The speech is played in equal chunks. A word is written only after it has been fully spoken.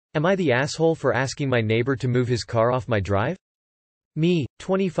Am I the asshole for asking my neighbor to move his car off my drive? Me,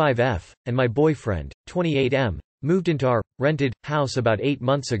 25F, and my boyfriend, 28M, moved into our rented house about 8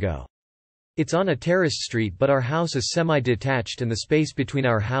 months ago. It's on a terraced street, but our house is semi-detached and the space between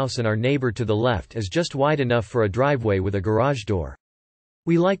our house and our neighbor to the left is just wide enough for a driveway with a garage door.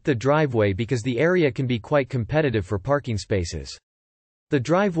 We like the driveway because the area can be quite competitive for parking spaces. The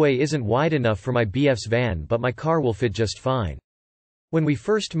driveway isn't wide enough for my BF's van, but my car will fit just fine. When we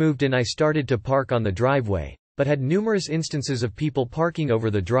first moved in, I started to park on the driveway, but had numerous instances of people parking over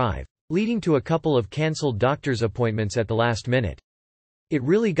the drive, leading to a couple of cancelled doctor's appointments at the last minute. It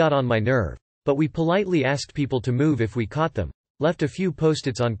really got on my nerve, but we politely asked people to move if we caught them, left a few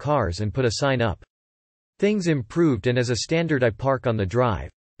post-its on cars and put a sign up. Things improved, and as a standard I park on the drive,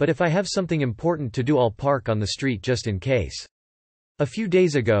 but if I have something important to do I'll park on the street just in case. A few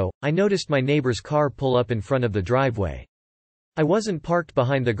days ago, I noticed my neighbor's car pull up in front of the driveway. I wasn't parked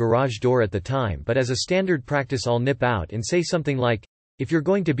behind the garage door at the time, but as a standard practice I'll nip out and say something like, "If you're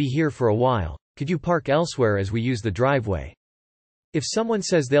going to be here for a while, could you park elsewhere as we use the driveway?" If someone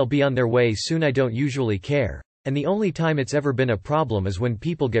says they'll be on their way soon, I don't usually care, and the only time it's ever been a problem is when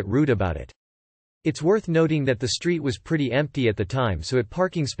people get rude about it. It's worth noting that the street was pretty empty at the time, so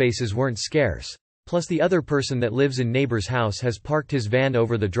parking spaces weren't scarce. Plus the other person that lives in neighbor's house has parked his van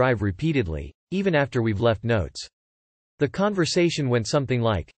over the drive repeatedly, even after we've left notes. The conversation went something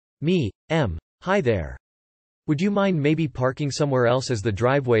like, "Me, M, hi there. Would you mind maybe parking somewhere else as the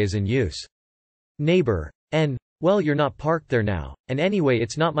driveway is in use?" Neighbor, N, "Well, you're not parked there now, and anyway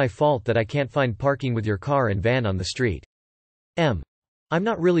it's not my fault that I can't find parking with your car and van on the street." M, "I'm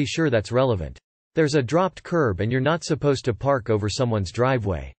not really sure that's relevant. There's a dropped curb and you're not supposed to park over someone's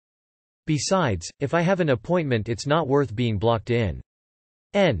driveway. Besides, if I have an appointment it's not worth being blocked in."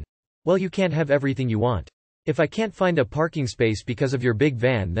 N, "Well, you can't have everything you want. If I can't find a parking space because of your big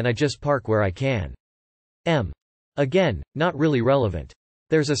van, then I just park where I can." M, "Again, not really relevant.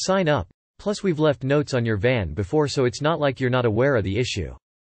 There's a sign up. Plus we've left notes on your van before, so it's not like you're not aware of the issue."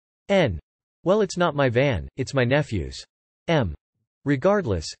 N, "Well, it's not my van, it's my nephew's." M,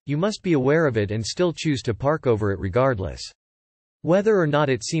 "Regardless, you must be aware of it and still choose to park over it regardless. Whether or not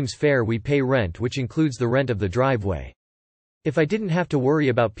it seems fair, we pay rent, which includes the rent of the driveway. If I didn't have to worry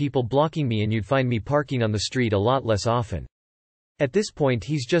about people blocking me, and you'd find me parking on the street a lot less often." At this point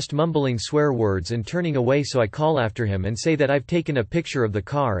he's just mumbling swear words and turning away, so I call after him and say that I've taken a picture of the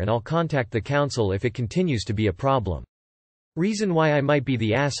car and I'll contact the council if it continues to be a problem. Reason why I might be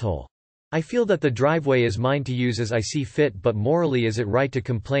the asshole. I feel that the driveway is mine to use as I see fit, but morally is it right to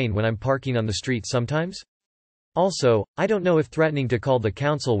complain when I'm parking on the street sometimes? Also, I don't know if threatening to call the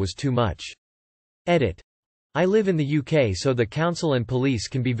council was too much. Edit. I live in the UK, so the council and police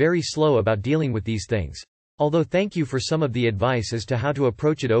can be very slow about dealing with these things. Although thank you for some of the advice as to how to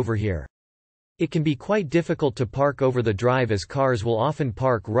approach it over here. It can be quite difficult to park over the drive as cars will often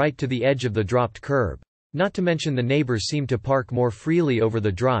park right to the edge of the dropped curb. Not to mention the neighbors seem to park more freely over the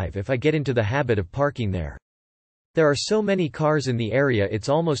drive if I get into the habit of parking there. There are so many cars in the area it's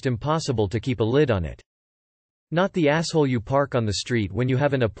almost impossible to keep a lid on it. Not the asshole you park on the street when you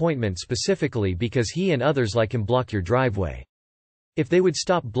have an appointment specifically because he and others like him block your driveway. If they would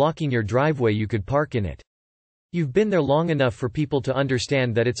stop blocking your driveway you could park in it. You've been there long enough for people to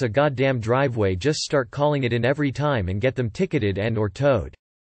understand that it's a goddamn driveway, just start calling it in every time and get them ticketed and/or towed.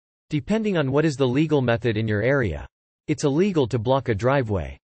 Depending on what is the legal method in your area. It's illegal to block a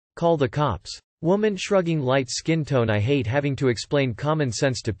driveway. Call the cops. Woman shrugging, light skin tone. I hate having to explain common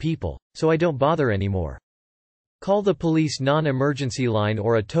sense to people, so I don't bother anymore. Call the police non-emergency line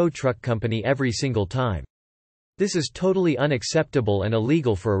or a tow truck company every single time. This is totally unacceptable and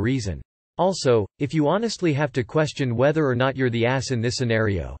illegal for a reason. Also, if you honestly have to question whether or not you're the ass in this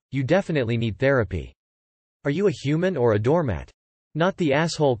scenario, you definitely need therapy. Are you a human or a doormat? Not the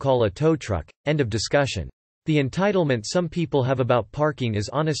asshole. Call a tow truck. End of discussion. The entitlement some people have about parking is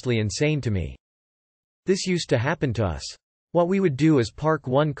honestly insane to me. This used to happen to us. What we would do is park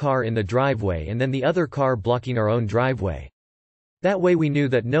one car in the driveway and then the other car blocking our own driveway. That way we knew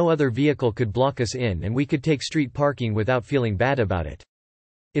that no other vehicle could block us in and we could take street parking without feeling bad about it.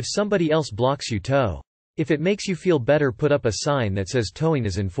 If somebody else blocks you, tow. If it makes you feel better, put up a sign that says towing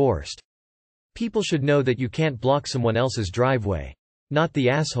is enforced. People should know that you can't block someone else's driveway. Not the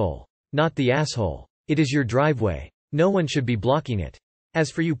asshole. Not the asshole. It is your driveway. No one should be blocking it.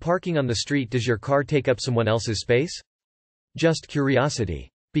 As for you parking on the street, does your car take up someone else's space? Just curiosity.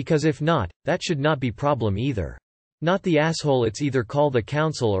 Because if not, that should not be problem either. Not the asshole. It's either call the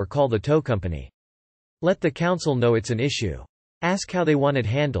council or call the tow company. Let the council know it's an issue. Ask how they want it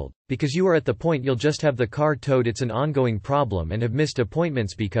handled, because you are at the point you'll just have the car towed. It's an ongoing problem and have missed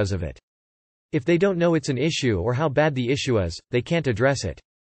appointments because of it. If they don't know it's an issue or how bad the issue is, they can't address it.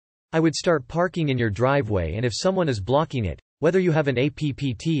 I would start parking in your driveway, and if someone is blocking it, whether you have an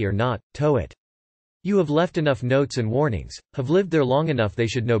APPT or not, tow it. You have left enough notes and warnings, have lived there long enough, they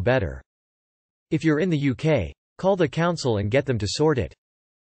should know better. If you're in the UK, call the council and get them to sort it.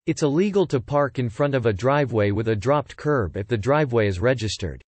 It's illegal to park in front of a driveway with a dropped curb if the driveway is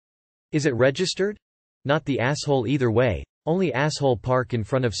registered. Is it registered? Not the asshole either way, only asshole park in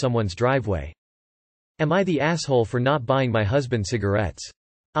front of someone's driveway. Am I the asshole for not buying my husband cigarettes?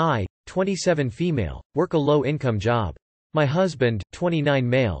 I, 27 female, work a low-income job. My husband, 29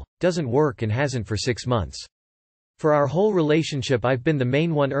 male, doesn't work and hasn't for 6 months. For our whole relationship I've been the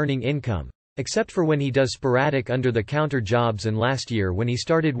main one earning income, except for when he does sporadic under-the-counter jobs and last year when he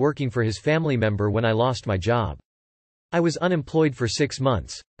started working for his family member when I lost my job. I was unemployed for 6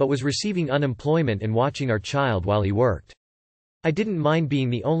 months, but was receiving unemployment and watching our child while he worked. I didn't mind being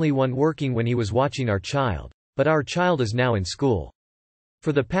the only one working when he was watching our child, but our child is now in school.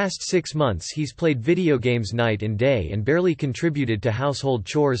 For the past 6 months he's played video games night and day and barely contributed to household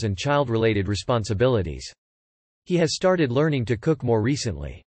chores and child-related responsibilities. He has started learning to cook more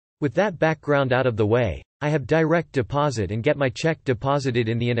recently. With that background out of the way, I have direct deposit and get my check deposited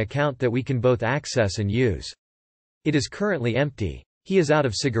in an account that we can both access and use. It is currently empty. He is out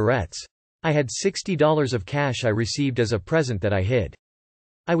of cigarettes. I had $60 of cash I received as a present that I hid.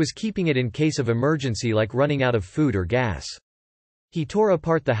 I was keeping it in case of emergency like running out of food or gas. He tore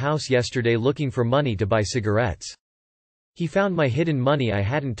apart the house yesterday looking for money to buy cigarettes. He found my hidden money I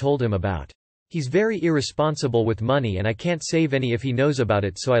hadn't told him about. He's very irresponsible with money and I can't save any if he knows about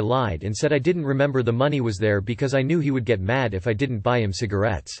it, so I lied and said I didn't remember the money was there because I knew he would get mad if I didn't buy him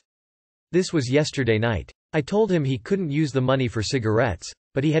cigarettes. This was yesterday night. I told him he couldn't use the money for cigarettes,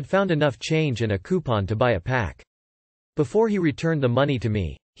 but he had found enough change and a coupon to buy a pack. Before he returned the money to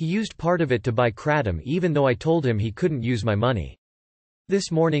me, he used part of it to buy kratom even though I told him he couldn't use my money.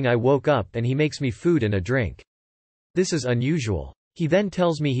 This morning I woke up and he makes me food and a drink. This is unusual. He then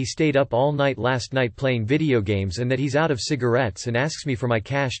tells me he stayed up all night last night playing video games and that he's out of cigarettes and asks me for my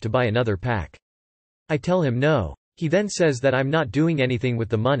cash to buy another pack. I tell him no. He then says that I'm not doing anything with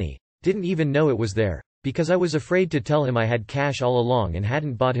the money, didn't even know it was there, because I was afraid to tell him I had cash all along and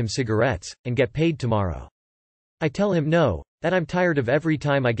hadn't bought him cigarettes, and get paid tomorrow. I tell him no, that I'm tired of every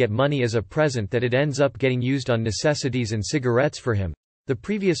time I get money as a present that it ends up getting used on necessities and cigarettes for him. The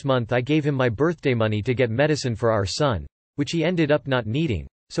previous month I gave him my birthday money to get medicine for our son, which he ended up not needing,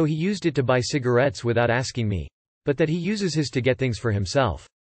 so he used it to buy cigarettes without asking me, but that he uses his to get things for himself.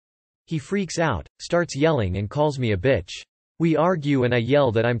 He freaks out, starts yelling and calls me a bitch. We argue and I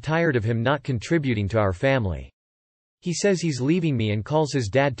yell that I'm tired of him not contributing to our family. He says he's leaving me and calls his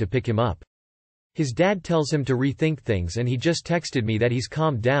dad to pick him up. His dad tells him to rethink things and he just texted me that he's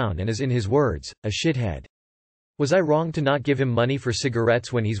calmed down and is, in his words, a shithead. Was I wrong to not give him money for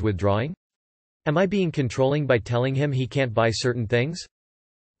cigarettes when he's withdrawing? Am I being controlling by telling him he can't buy certain things?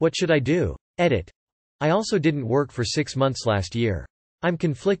 What should I do? Edit. I also didn't work for 6 months last year. I'm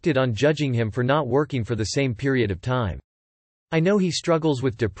conflicted on judging him for not working for the same period of time. I know he struggles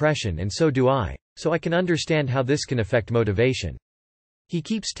with depression and so do I, so I can understand how this can affect motivation. He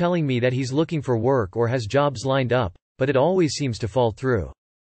keeps telling me that he's looking for work or has jobs lined up, but it always seems to fall through.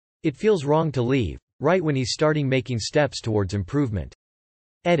 It feels wrong to leave, right when he's starting making steps towards improvement.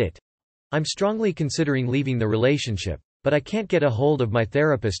 Edit. I'm strongly considering leaving the relationship, but I can't get a hold of my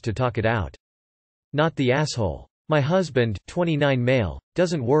therapist to talk it out. Not the asshole. My husband, 29 male,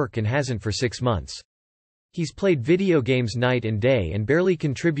 doesn't work and hasn't for 6 months. He's played video games night and day and barely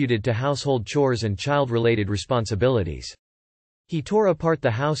contributed to household chores and child-related responsibilities. He tore apart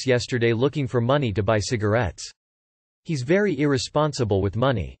the house yesterday looking for money to buy cigarettes. He's very irresponsible with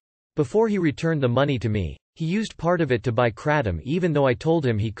money. Before he returned the money to me, he used part of it to buy kratom even though I told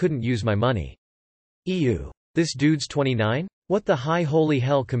him he couldn't use my money. Ew. This dude's 29? What the high holy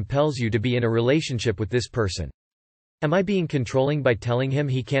hell compels you to be in a relationship with this person? Am I being controlling by telling him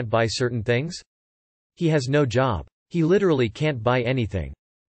he can't buy certain things? He has no job. He literally can't buy anything.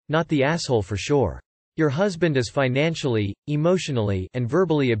 Not the asshole for sure. Your husband is financially, emotionally, and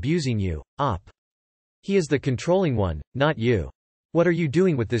verbally abusing you, op. He is the controlling one, not you. What are you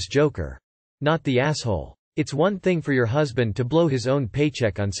doing with this joker? Not the asshole. It's one thing for your husband to blow his own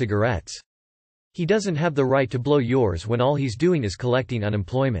paycheck on cigarettes. He doesn't have the right to blow yours when all he's doing is collecting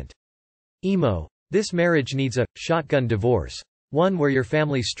unemployment. Emo. This marriage needs a shotgun divorce. One where your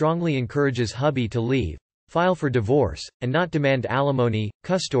family strongly encourages hubby to leave, file for divorce, and not demand alimony,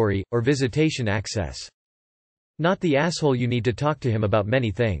 custody, or visitation access. Not the asshole you need to talk to him about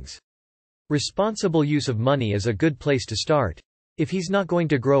many things. Responsible use of money is a good place to start. If he's not going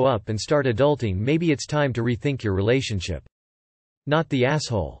to grow up and start adulting, maybe it's time to rethink your relationship. Not the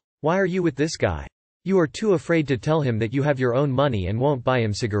asshole. Why are you with this guy? You are too afraid to tell him that you have your own money and won't buy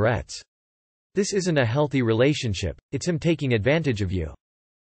him cigarettes. This isn't a healthy relationship, it's him taking advantage of you.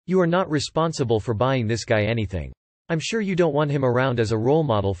 You are not responsible for buying this guy anything. I'm sure you don't want him around as a role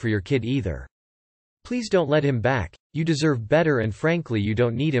model for your kid either. Please don't let him back, you deserve better, and frankly you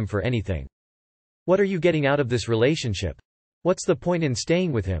don't need him for anything. What are you getting out of this relationship? What's the point in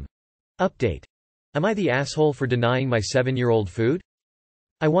staying with him? Update. Am I the asshole for denying my 7-year-old food?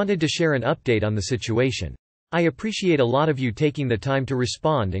 I wanted to share an update on the situation. I appreciate a lot of you taking the time to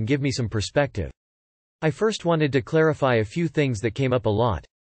respond and give me some perspective. I first wanted to clarify a few things that came up a lot.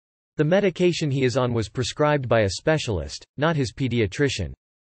 The medication he is on was prescribed by a specialist, not his pediatrician.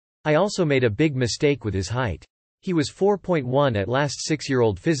 I also made a big mistake with his height. He was 4.1 at last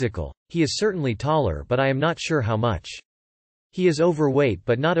 6-year-old physical. He is certainly taller, but I am not sure how much. He is overweight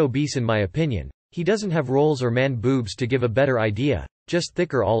but not obese in my opinion. He doesn't have rolls or man boobs to give a better idea, just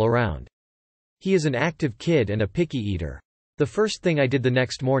thicker all around. He is an active kid and a picky eater. The first thing I did the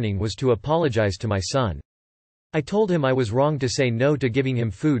next morning was to apologize to my son. I told him I was wrong to say no to giving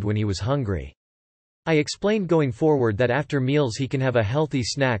him food when he was hungry. I explained going forward that after meals he can have a healthy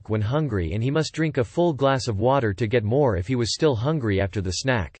snack when hungry, and he must drink a full glass of water to get more if he was still hungry after the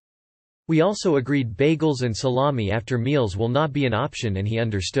snack. We also agreed bagels and salami after meals will not be an option, and he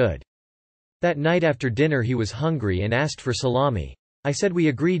understood. That night after dinner he was hungry and asked for salami. I said we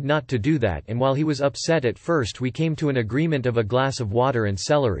agreed not to do that, and while he was upset at first we came to an agreement of a glass of water and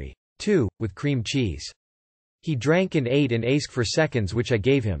celery, too, with cream cheese. He drank and ate and asked for seconds, which I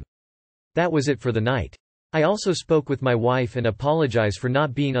gave him. That was it for the night. I also spoke with my wife and apologized for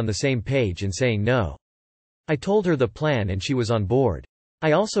not being on the same page and saying no. I told her the plan and she was on board.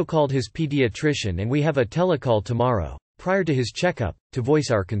 I also called his pediatrician and we have a telecall tomorrow, prior to his checkup, to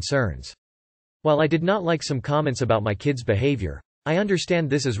voice our concerns. While I did not like some comments about my kid's behavior, I understand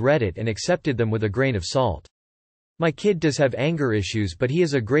this is Reddit and accepted them with a grain of salt. My kid does have anger issues, but he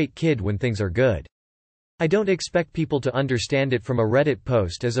is a great kid when things are good. I don't expect people to understand it from a Reddit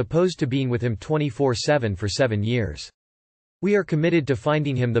post as opposed to being with him 24/7 for 7 years. We are committed to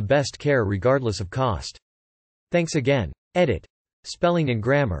finding him the best care regardless of cost. Thanks again. Edit. Spelling and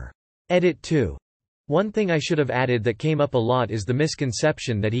grammar. Edit 2. One thing I should have added that came up a lot is the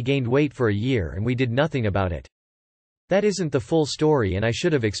misconception that he gained weight for a year and we did nothing about it. That isn't the full story and I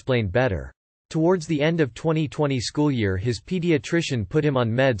should have explained better. Towards the end of 2020 school year his pediatrician put him on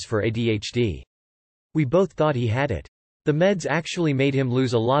meds for ADHD. We both thought he had it. The meds actually made him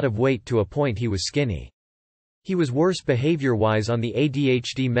lose a lot of weight to a point he was skinny. He was worse behavior-wise on the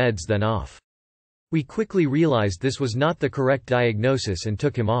ADHD meds than off. We quickly realized this was not the correct diagnosis and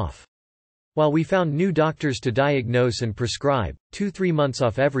took him off. While we found new doctors to diagnose and prescribe, 2-3 months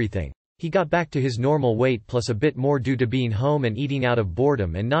off everything, he got back to his normal weight plus a bit more due to being home and eating out of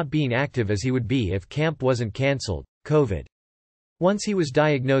boredom and not being active as he would be if camp wasn't cancelled, COVID. Once he was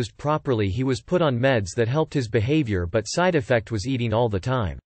diagnosed properly he was put on meds that helped his behavior, but side effect was eating all the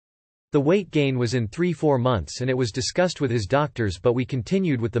time. The weight gain was in 3-4 months and it was discussed with his doctors, but we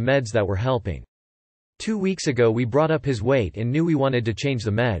continued with the meds that were helping. 2 weeks ago we brought up his weight and knew we wanted to change the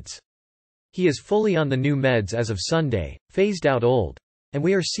meds. He is fully on the new meds as of Sunday, phased out old. And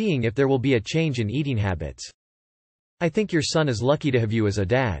we are seeing if there will be a change in eating habits. I think your son is lucky to have you as a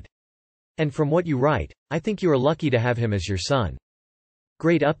dad. And from what you write, I think you are lucky to have him as your son.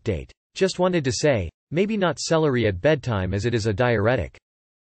 Great update. Just wanted to say, maybe not celery at bedtime as it is a diuretic.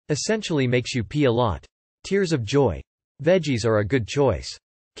 Essentially makes you pee a lot. Tears of joy. Veggies are a good choice.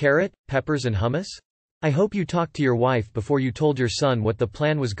 Carrot, peppers and hummus? I hope you talked to your wife before you told your son what the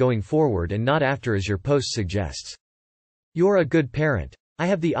plan was going forward and not after as your post suggests. You're a good parent. I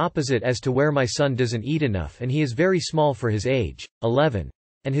have the opposite as to where my son doesn't eat enough and he is very small for his age, 11.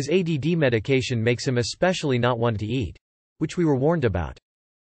 And his ADD medication makes him especially not want to eat. Which we were warned about.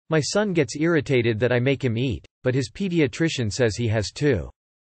 My son gets irritated that I make him eat, but his pediatrician says he has too.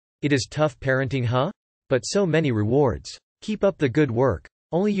 It is tough parenting, huh? But so many rewards. Keep up the good work.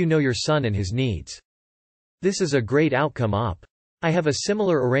 Only you know your son and his needs. This is a great outcome, op. I have a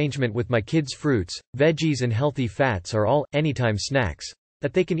similar arrangement with my kids. Fruits, veggies and healthy fats are all anytime snacks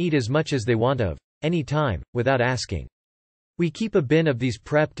that they can eat as much as they want of any time without asking. We keep a bin of these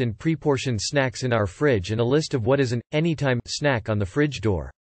prepped and pre-portioned snacks in our fridge and a list of what is an anytime snack on the fridge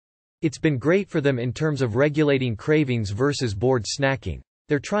door. It's been great for them in terms of regulating cravings versus bored snacking.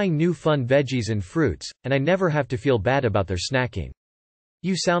 They're trying new fun veggies and fruits, and I never have to feel bad about their snacking.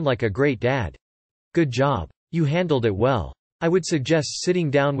 You sound like a great dad. Good job. You handled it well. I would suggest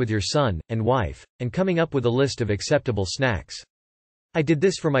sitting down with your son and wife, and coming up with a list of acceptable snacks. I did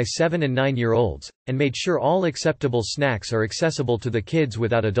this for my 7 and 9-year-olds, and made sure all acceptable snacks are accessible to the kids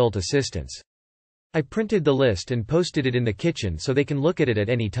without adult assistance. I printed the list and posted it in the kitchen so they can look at it at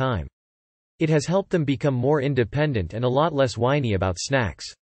any time. It has helped them become more independent and a lot less whiny about snacks.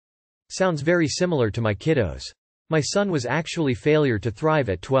 Sounds very similar to my kiddos. My son was actually failure to thrive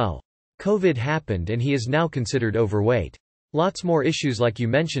at 12. COVID happened and he is now considered overweight. Lots more issues like you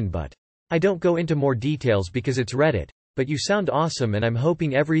mentioned, but I don't go into more details because it's Reddit, but you sound awesome and I'm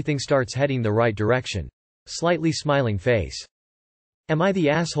hoping everything starts heading the right direction. Slightly smiling face. Am I the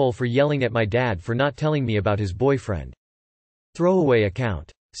asshole for yelling at my dad for not telling me about his boyfriend? Throwaway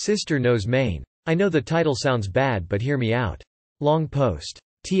account. Sister knows Maine. I know the title sounds bad but hear me out. Long post.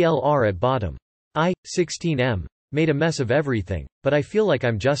 TLR at bottom. I, 16M, made a mess of everything, but I feel like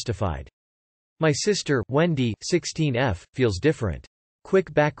I'm justified. My sister, Wendy, 16F, feels different.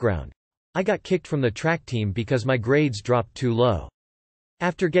 Quick background. I got kicked from the track team because my grades dropped too low.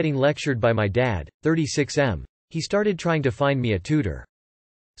 After getting lectured by my dad, 36M, he started trying to find me a tutor.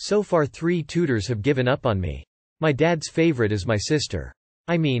 So far 3 tutors have given up on me. My dad's favorite is my sister.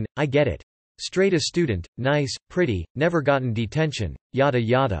 I mean, I get it. Straight A student, nice, pretty, never gotten detention, yada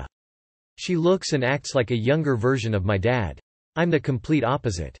yada. She looks and acts like a younger version of my dad. I'm the complete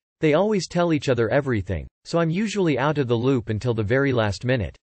opposite. They always tell each other everything, so I'm usually out of the loop until the very last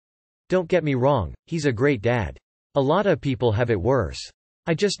minute. Don't get me wrong, he's a great dad. A lot of people have it worse.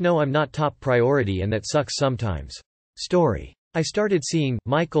 I just know I'm not top priority and that sucks sometimes. Story. I started seeing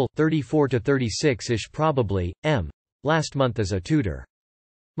Michael, 34 to 36-ish probably, last month as a tutor.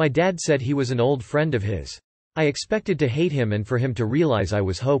 My dad said he was an old friend of his. I expected to hate him and for him to realize I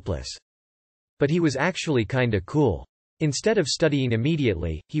was hopeless. But he was actually kinda cool. Instead of studying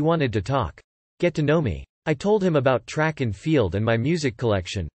immediately, he wanted to talk. Get to know me. I told him about track and field and my music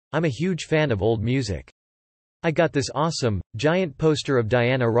collection. I'm a huge fan of old music. I got this awesome, giant poster of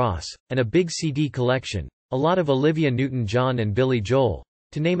Diana Ross, and a big CD collection, a lot of Olivia Newton-John and Billy Joel,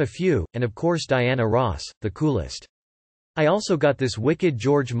 to name a few, and of course Diana Ross, the coolest. I also got this wicked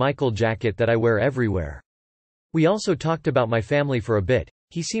George Michael jacket that I wear everywhere. We also talked about my family for a bit.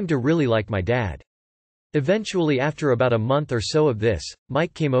 He seemed to really like my dad. Eventually, after about a month or so of this,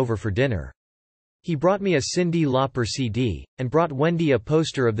 Mike came over for dinner. He brought me a Cyndi Lauper CD, and brought Wendy a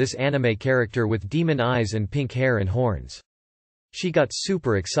poster of this anime character with demon eyes and pink hair and horns. She got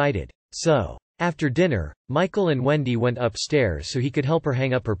super excited. So, after dinner, Michael and Wendy went upstairs so he could help her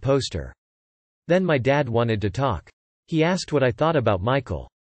hang up her poster. Then my dad wanted to talk. He asked what I thought about Michael.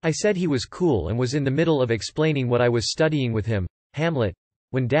 I said he was cool and was in the middle of explaining what I was studying with him, Hamlet,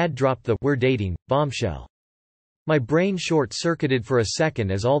 when Dad dropped the "we're dating" bombshell. My brain short-circuited for a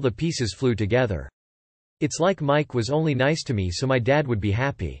second as all the pieces flew together. It's like Mike was only nice to me so my dad would be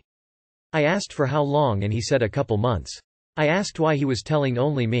happy. I asked for how long and he said a couple months. I asked why he was telling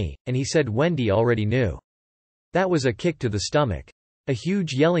only me, and he said Wendy already knew. That was a kick to the stomach. A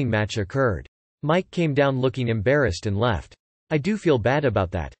huge yelling match occurred. Mike came down looking embarrassed and left. I do feel bad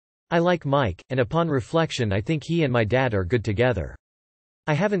about that. I like Mike, and upon reflection I think he and my dad are good together.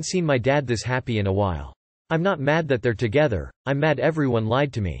 I haven't seen my dad this happy in a while. I'm not mad that they're together, I'm mad everyone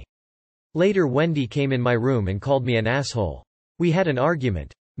lied to me. Later Wendy came in my room and called me an asshole. We had an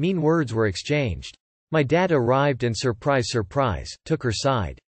argument. Mean words were exchanged. My dad arrived and surprise, took her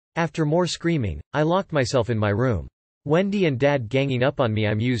side. After more screaming, I locked myself in my room. Wendy and Dad ganging up on me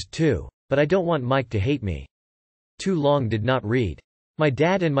I'm used too, but I don't want Mike to hate me. Too long did not read. My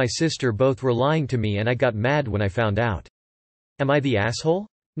dad and my sister both were lying to me and I got mad when I found out. Am I the asshole?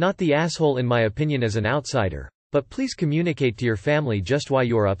 Not the asshole in my opinion as an outsider, but please communicate to your family just why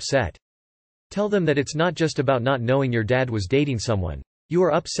you are upset. Tell them that it's not just about not knowing your dad was dating someone. You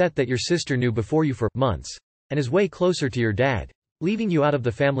are upset that your sister knew before you for months, and is way closer to your dad, leaving you out of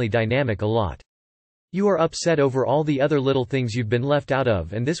the family dynamic a lot. You are upset over all the other little things you've been left out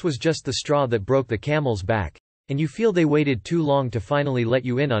of and this was just the straw that broke the camel's back, and you feel they waited too long to finally let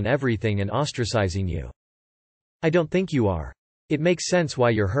you in on everything and ostracizing you. I don't think you are. It makes sense why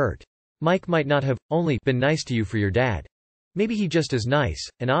you're hurt. Mike might not have only been nice to you for your dad. Maybe he just is nice,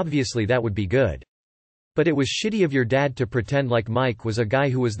 and obviously that would be good. But it was shitty of your dad to pretend like Mike was a guy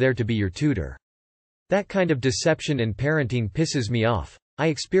who was there to be your tutor. That kind of deception and parenting pisses me off. I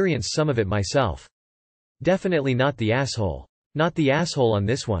experienced some of it myself. Definitely not the asshole. Not the asshole on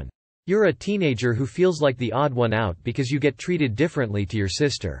this one. You're a teenager who feels like the odd one out because you get treated differently to your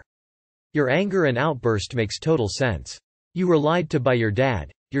sister. Your anger and outburst makes total sense. You were lied to by your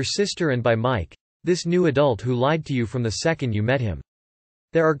dad, your sister and by Mike, this new adult who lied to you from the second you met him.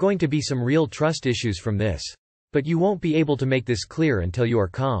 There are going to be some real trust issues from this. But you won't be able to make this clear until you are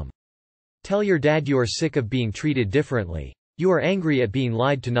calm. Tell your dad you are sick of being treated differently. You are angry at being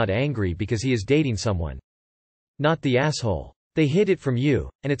lied to, not angry because he is dating someone. Not the asshole. They hid it from you,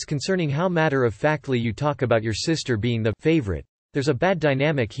 and it's concerning how matter-of-factly you talk about your sister being the favorite. There's a bad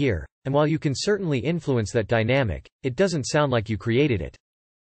dynamic here, and while you can certainly influence that dynamic, it doesn't sound like you created it.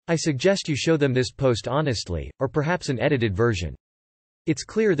 I suggest you show them this post honestly, or perhaps an edited version. It's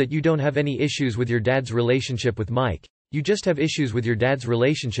clear that you don't have any issues with your dad's relationship with Mike, you just have issues with your dad's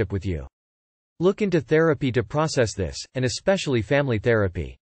relationship with you. Look into therapy to process this, and especially family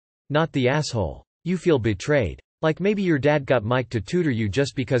therapy. Not the asshole. You feel betrayed. Like maybe your dad got Mike to tutor you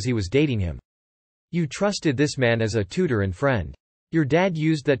just because he was dating him. You trusted this man as a tutor and friend. Your dad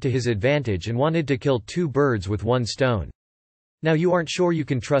used that to his advantage and wanted to kill two birds with one stone. Now you aren't sure you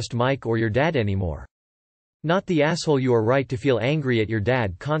can trust Mike or your dad anymore. Not the asshole. You are right to feel angry at your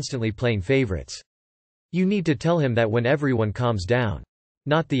dad constantly playing favorites. You need to tell him that when everyone calms down.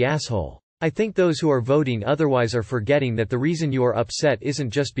 Not the asshole. I think those who are voting otherwise are forgetting that the reason you are upset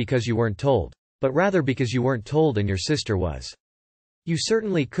isn't just because you weren't told, but rather because you weren't told and your sister was. You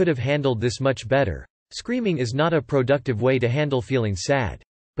certainly could have handled this much better. Screaming is not a productive way to handle feeling sad.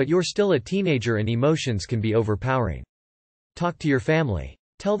 But you're still a teenager and emotions can be overpowering. Talk to your family.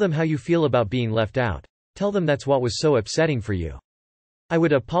 Tell them how you feel about being left out. Tell them that's what was so upsetting for you. I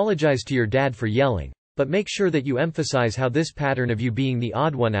would apologize to your dad for yelling, but make sure that you emphasize how this pattern of you being the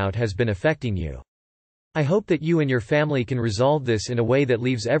odd one out has been affecting you. I hope that you and your family can resolve this in a way that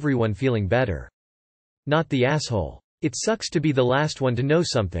leaves everyone feeling better. Not the asshole. It sucks to be the last one to know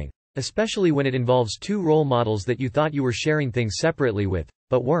something, especially when it involves two role models that you thought you were sharing things separately with,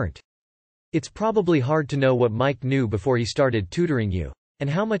 but weren't. It's probably hard to know what Mike knew before he started tutoring you, and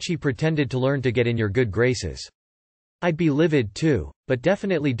how much he pretended to learn to get in your good graces. I'd be livid too, but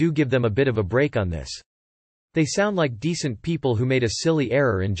definitely do give them a bit of a break on this. They sound like decent people who made a silly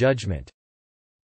error in judgment.